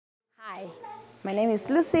My name is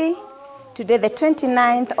Lucy. Today, the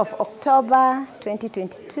 29th of October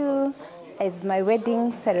 2022, is my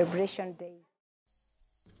wedding celebration day.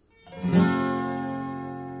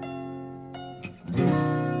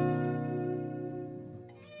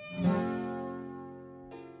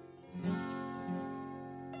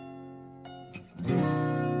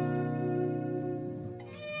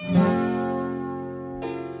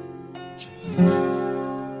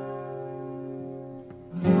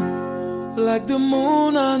 Like the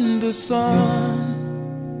moon and the sun,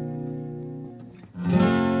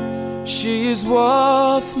 she is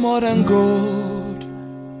worth more than gold.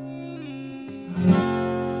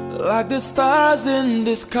 Like the stars in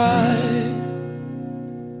the sky,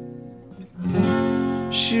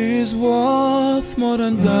 she is worth more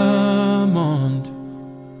than diamond.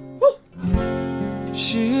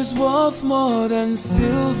 She is worth more than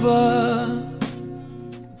silver.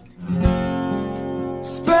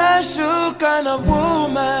 Special kind of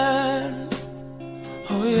woman.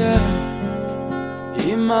 Oh yeah.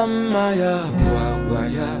 Imama ya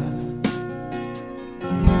bwagwaya,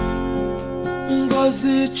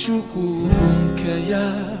 Ngozi Chukwu nke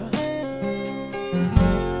ya.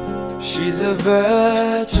 She's a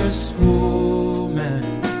virtuous woman.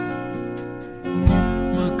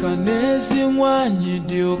 Makanezi nwanyi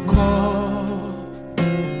dị ụkọ.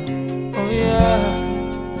 Oh yeah.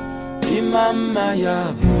 Imama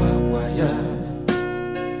ya bwagwaya,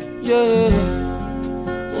 yeah.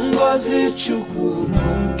 Ngozi Chukwu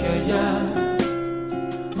nke ya.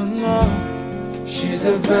 She's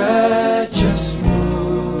a virtuous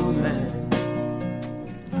woman.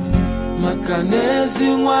 Makanezi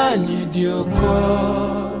nwanyi dị ụkọ.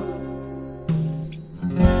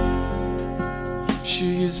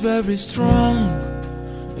 She is very strong,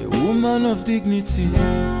 a woman of dignity.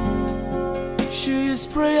 She is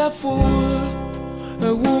prayerful,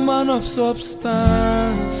 a woman of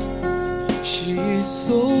substance. She is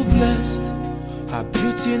so blessed, her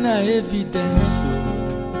beauty na evidence.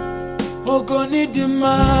 Ogoni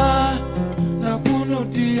dima na kunu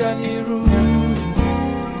dia niru.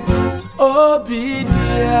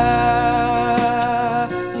 Obidia,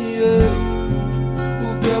 yeah.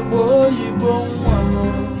 Ugebo yibon wano.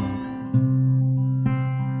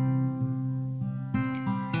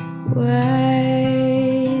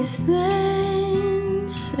 Wise men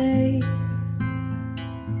say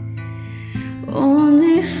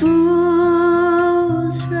only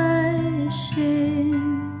fools rush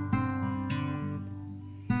in,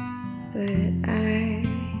 but I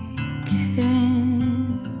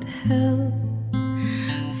can't help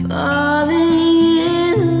falling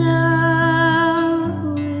in love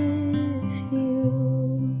with you.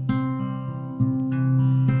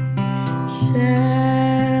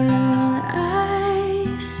 Shall I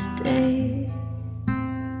stay?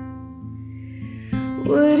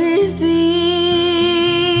 Would it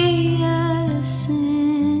be a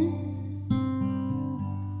sin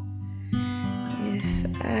if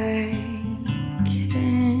I